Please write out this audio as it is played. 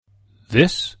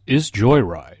This is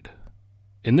Joyride.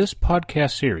 In this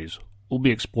podcast series, we'll be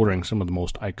exploring some of the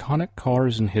most iconic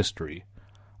cars in history.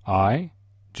 I,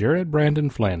 Jared Brandon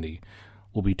Flandy,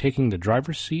 will be taking the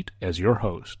driver's seat as your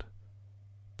host.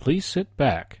 Please sit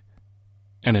back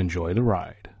and enjoy the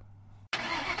ride.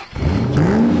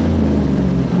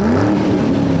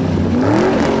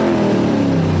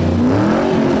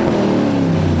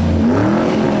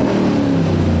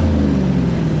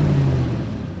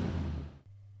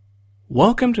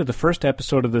 Welcome to the first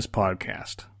episode of this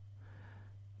podcast.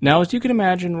 Now, as you can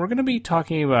imagine, we're going to be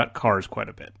talking about cars quite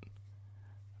a bit.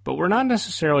 But we're not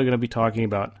necessarily going to be talking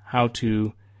about how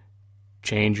to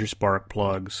change your spark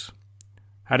plugs,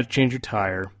 how to change your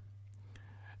tire,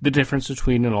 the difference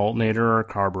between an alternator or a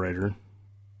carburetor.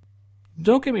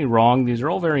 Don't get me wrong, these are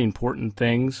all very important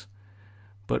things,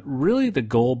 but really the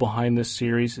goal behind this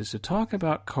series is to talk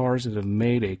about cars that have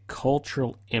made a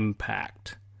cultural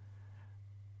impact.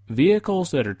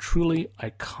 Vehicles that are truly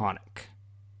iconic.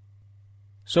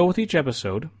 So with each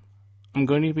episode, I'm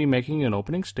going to be making an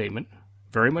opening statement,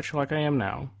 very much like I am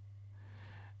now,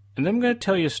 and then I'm going to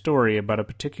tell you a story about a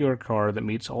particular car that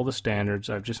meets all the standards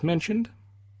I've just mentioned.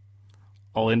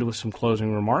 I'll end with some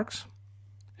closing remarks,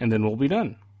 and then we'll be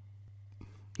done.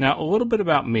 Now, a little bit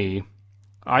about me.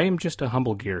 I am just a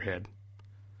humble gearhead.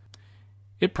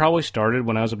 It probably started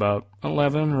when I was about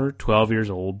 11 or 12 years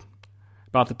old,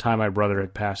 about the time my brother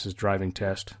had passed his driving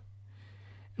test,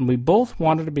 and we both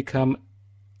wanted to become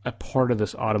a part of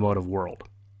this automotive world.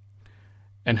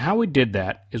 And how we did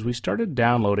that is we started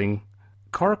downloading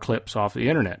car clips off the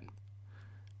internet.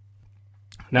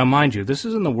 Now, mind you, this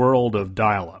is in the world of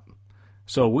dial-up,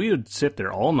 so we would sit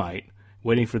there all night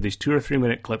waiting for these 2 or 3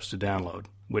 minute clips to download,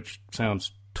 which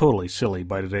sounds totally silly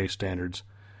by today's standards,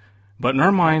 but in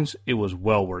our minds, it was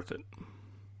well worth it.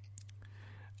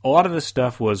 A lot of this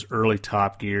stuff was early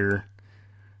Top Gear,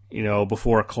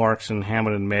 before Clarkson,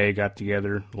 Hammond, and May got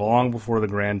together, long before the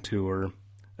Grand Tour,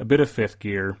 a bit of Fifth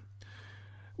Gear.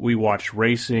 We watched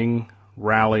racing,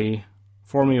 rally,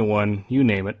 Formula 1, you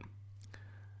name it.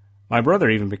 My brother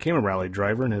even became a rally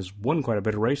driver and has won quite a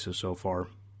bit of races so far.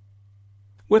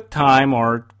 With time,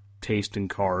 our taste in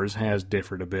cars has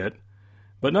differed a bit,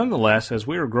 but nonetheless, as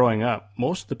we were growing up,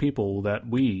 most of the people that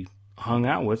we hung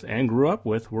out with and grew up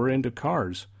with were into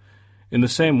cars. In the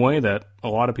same way that a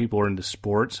lot of people are into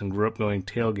sports and grew up going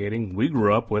tailgating, we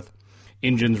grew up with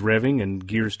engines revving and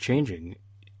gears changing.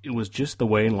 It was just the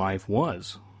way life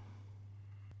was.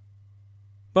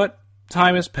 But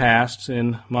time has passed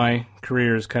and my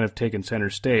career has kind of taken center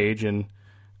stage and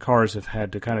cars have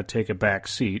had to kind of take a back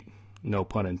seat, no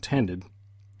pun intended.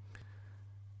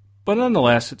 But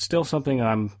nonetheless, it's still something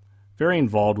I'm very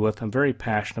involved with, I'm very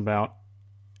passionate about,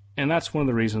 and that's one of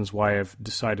the reasons why I've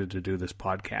decided to do this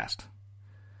podcast.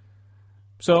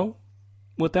 So,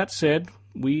 with that said,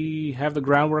 we have the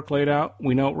groundwork laid out.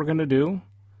 We know what we're going to do.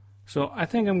 So, I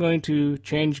think I'm going to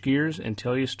change gears and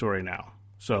tell you a story now.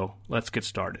 So, let's get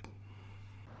started.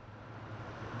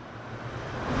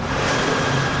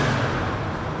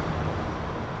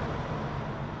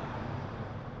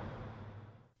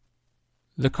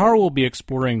 The car we'll be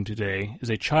exploring today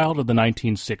is a child of the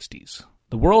 1960s.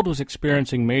 The world was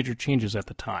experiencing major changes at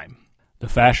the time. The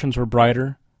fashions were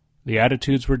brighter, the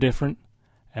attitudes were different,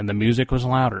 and the music was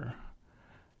louder.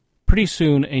 Pretty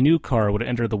soon, a new car would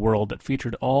enter the world that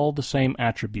featured all the same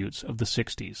attributes of the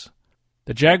 60s.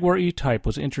 The Jaguar E-Type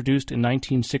was introduced in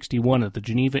 1961 at the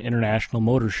Geneva International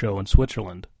Motor Show in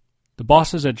Switzerland. The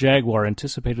bosses at Jaguar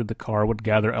anticipated the car would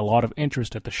gather a lot of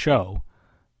interest at the show,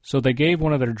 so they gave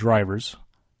one of their drivers,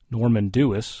 Norman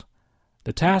Dewis,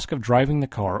 the task of driving the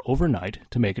car overnight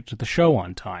to make it to the show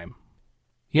on time.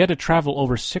 He had to travel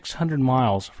over 600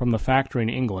 miles from the factory in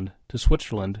England to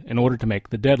Switzerland in order to make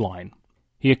the deadline.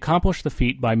 He accomplished the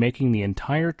feat by making the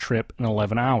entire trip in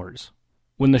 11 hours.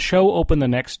 When the show opened the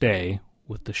next day,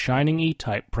 with the shining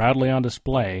E-Type proudly on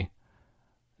display,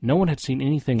 no one had seen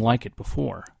anything like it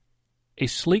before. A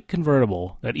sleek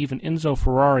convertible that even Enzo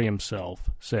Ferrari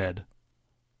himself said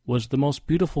was the most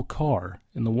beautiful car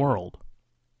in the world.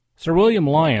 Sir William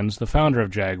Lyons, the founder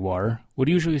of Jaguar, would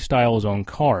usually style his own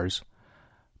cars,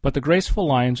 but the graceful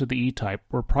lines of the E-Type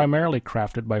were primarily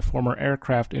crafted by former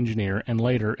aircraft engineer and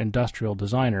later industrial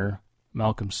designer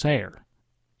Malcolm Sayer.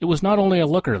 It was not only a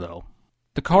looker, though.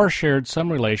 The car shared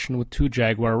some relation with 2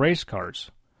 Jaguar race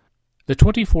cars. The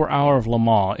 24 Hour of Le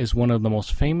Mans is one of the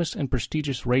most famous and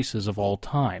prestigious races of all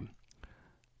time.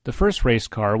 The first race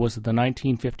car was the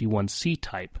 1951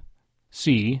 C-Type,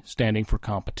 C standing for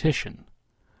competition.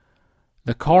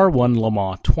 The car won Le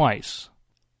Mans twice.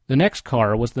 The next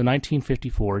car was the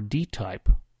 1954 D-Type,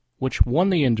 which won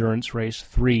the endurance race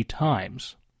 3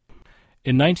 times.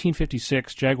 In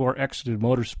 1956, Jaguar exited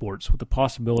motorsports with the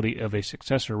possibility of a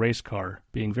successor race car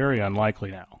being very unlikely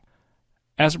now.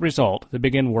 As a result, they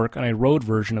began work on a road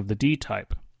version of the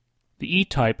D-Type. The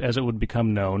E-Type, as it would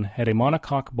become known, had a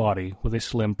monocoque body with a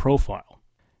slim profile.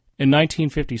 In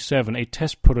 1957, a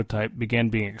test prototype began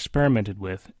being experimented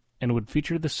with and would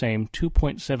feature the same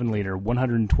 2.7-liter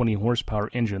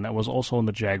 120-horsepower engine that was also in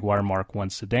the Jaguar Mark I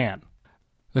sedan,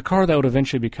 the car that would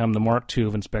eventually become the Mark II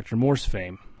of Inspector Morse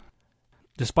fame.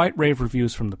 Despite rave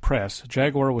reviews from the press,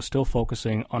 Jaguar was still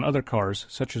focusing on other cars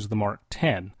such as the Mark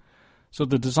X, so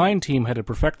the design team had to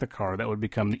perfect the car that would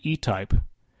become the E-Type.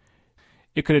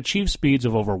 It could achieve speeds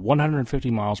of over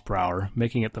 150 miles per hour,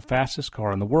 making it the fastest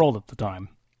car in the world at the time.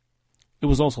 It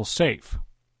was also safe.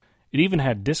 It even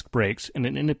had disc brakes and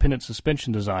an independent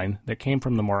suspension design that came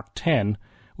from the Mark X,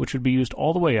 which would be used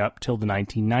all the way up till the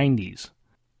 1990s.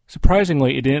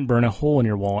 Surprisingly, it didn't burn a hole in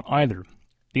your wallet either.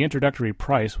 The introductory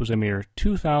price was a mere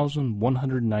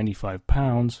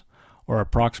 £2,195, or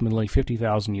approximately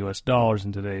 $50,000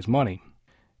 in today's money.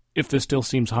 If this still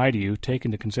seems high to you, take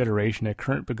into consideration a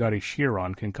current Bugatti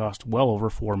Chiron can cost well over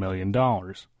 $4 million.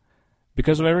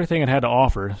 Because of everything it had to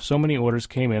offer, so many orders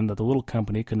came in that the little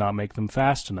company could not make them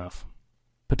fast enough.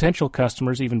 Potential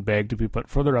customers even begged to be put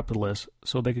further up the list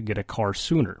so they could get a car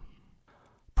sooner.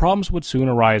 Problems would soon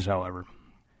arise, however.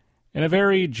 In a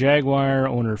very Jaguar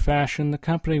owner fashion, the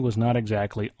company was not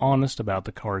exactly honest about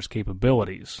the car's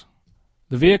capabilities.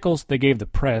 The vehicles they gave the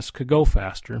press could go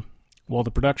faster, while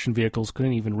the production vehicles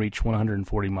couldn't even reach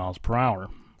 140 miles per hour.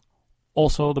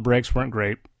 Also, the brakes weren't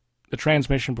great, the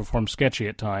transmission performed sketchy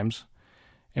at times,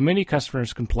 and many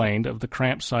customers complained of the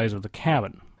cramped size of the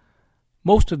cabin.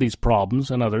 Most of these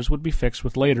problems and others would be fixed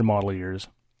with later model years,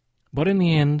 but in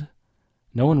the end,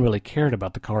 no one really cared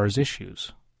about the car's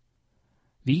issues.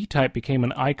 The E-Type became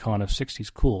an icon of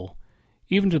 60s cool,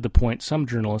 even to the point some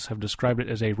journalists have described it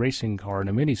as a racing car in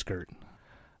a miniskirt.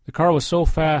 The car was so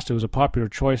fast it was a popular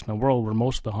choice in a world where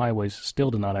most of the highways still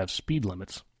did not have speed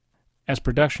limits. As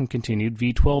production continued,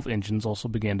 V12 engines also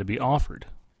began to be offered.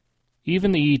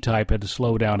 Even the E-Type had to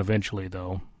slow down eventually,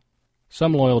 though.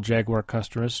 Some loyal Jaguar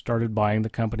customers started buying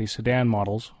the company's sedan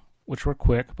models, which were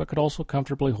quick but could also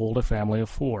comfortably hold a family of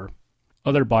 4.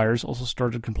 Other buyers also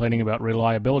started complaining about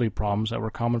reliability problems that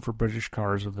were common for British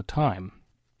cars of the time.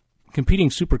 Competing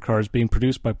supercars being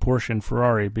produced by Porsche and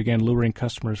Ferrari began luring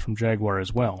customers from Jaguar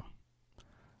as well.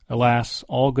 Alas,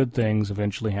 all good things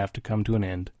eventually have to come to an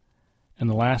end, and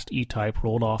the last E-Type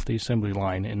rolled off the assembly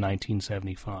line in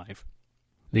 1975.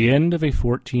 The end of a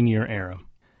 14-year era.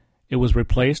 It was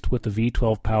replaced with the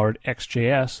V12-powered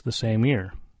XJS the same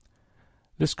year.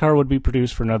 This car would be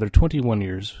produced for another 21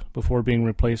 years before being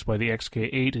replaced by the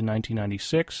XK8 in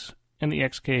 1996, and the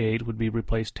XK8 would be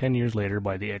replaced 10 years later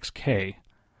by the XK.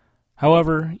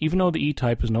 However, even though the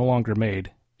E-Type is no longer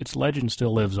made, its legend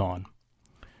still lives on.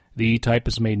 The E-Type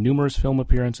has made numerous film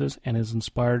appearances and has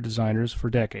inspired designers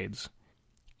for decades.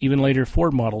 Even later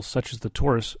Ford models such as the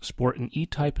Taurus sport an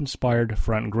E-Type inspired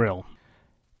front grille.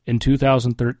 In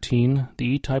 2013, the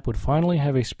E-Type would finally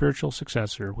have a spiritual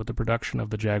successor with the production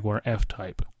of the Jaguar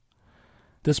F-Type.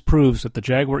 This proves that the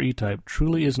Jaguar E-Type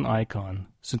truly is an icon,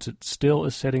 since it still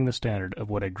is setting the standard of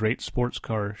what a great sports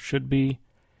car should be,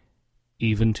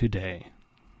 even today.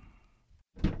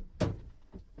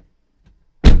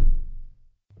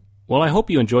 Well, I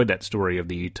hope you enjoyed that story of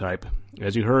the E-Type.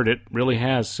 As you heard, it really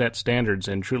has set standards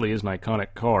and truly is an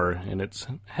iconic car, and it's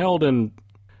held in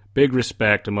big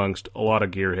respect amongst a lot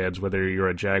of gearheads, whether you're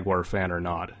a Jaguar fan or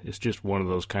not. It's just one of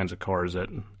those kinds of cars that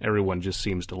everyone just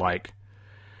seems to like.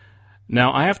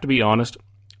 Now, I have to be honest,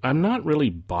 I'm not really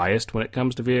biased when it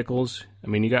comes to vehicles. I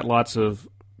mean, you got lots of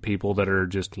people that are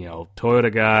just,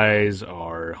 Toyota guys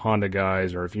or Honda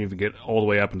guys, or if you even get all the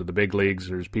way up into the big leagues,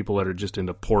 there's people that are just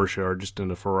into Porsche or just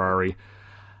into Ferrari.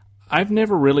 I've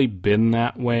never really been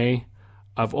that way.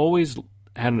 I've always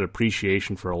had an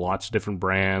appreciation for lots of different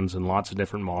brands and lots of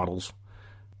different models.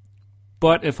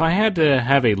 But if I had to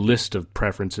have a list of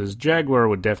preferences, Jaguar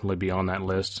would definitely be on that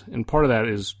list, and part of that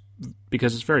is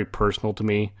because it's very personal to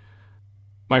me.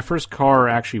 My first car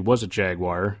actually was a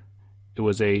Jaguar. It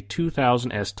was a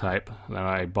 2000 S-Type that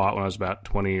I bought when I was about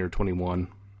 20 or 21.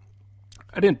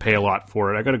 I didn't pay a lot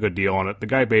for it. I got a good deal on it. The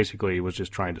guy basically was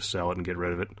just trying to sell it and get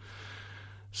rid of it.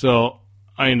 So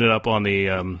I ended up on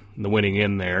the winning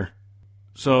end there.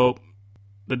 So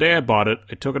the day I bought it,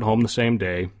 I took it home the same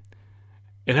day.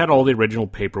 It had all the original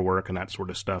paperwork and that sort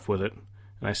of stuff with it.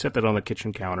 And I set that on the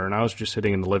kitchen counter, and I was just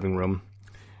sitting in the living room.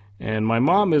 And my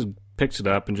mom picks it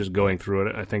up and just going through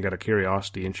it, I think out of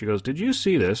curiosity, and she goes, "Did you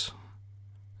see this?"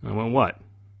 I went, "What?"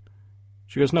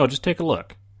 She goes, "No, just take a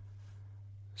look."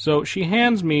 So she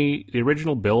hands me the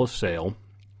original bill of sale,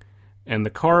 and the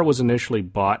car was initially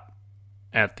bought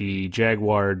at the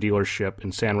Jaguar dealership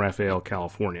in San Rafael,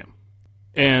 California.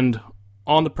 And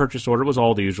on the purchase order was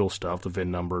all the usual stuff, the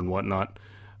VIN number and whatnot,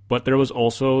 but there was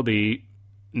also the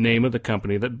name of the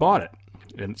company that bought it,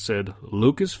 and it said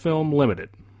Lucasfilm Limited.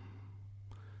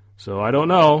 So I don't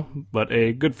know, but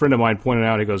a good friend of mine pointed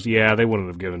out, he goes, yeah, they wouldn't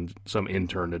have given some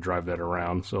intern to drive that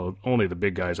around, so only the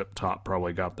big guys up top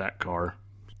probably got that car.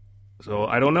 So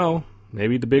I don't know,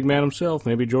 maybe the big man himself,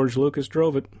 maybe George Lucas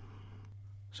drove it.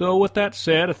 So with that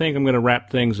said, I think I'm going to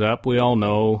wrap things up. We all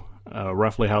know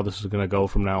roughly how this is going to go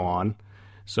from now on.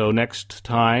 So next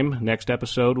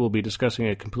episode, we'll be discussing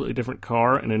a completely different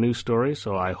car and a new story,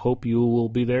 so I hope you will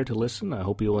be there to listen. I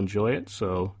hope you'll enjoy it,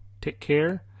 so take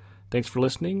care. Thanks for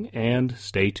listening, and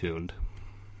stay tuned.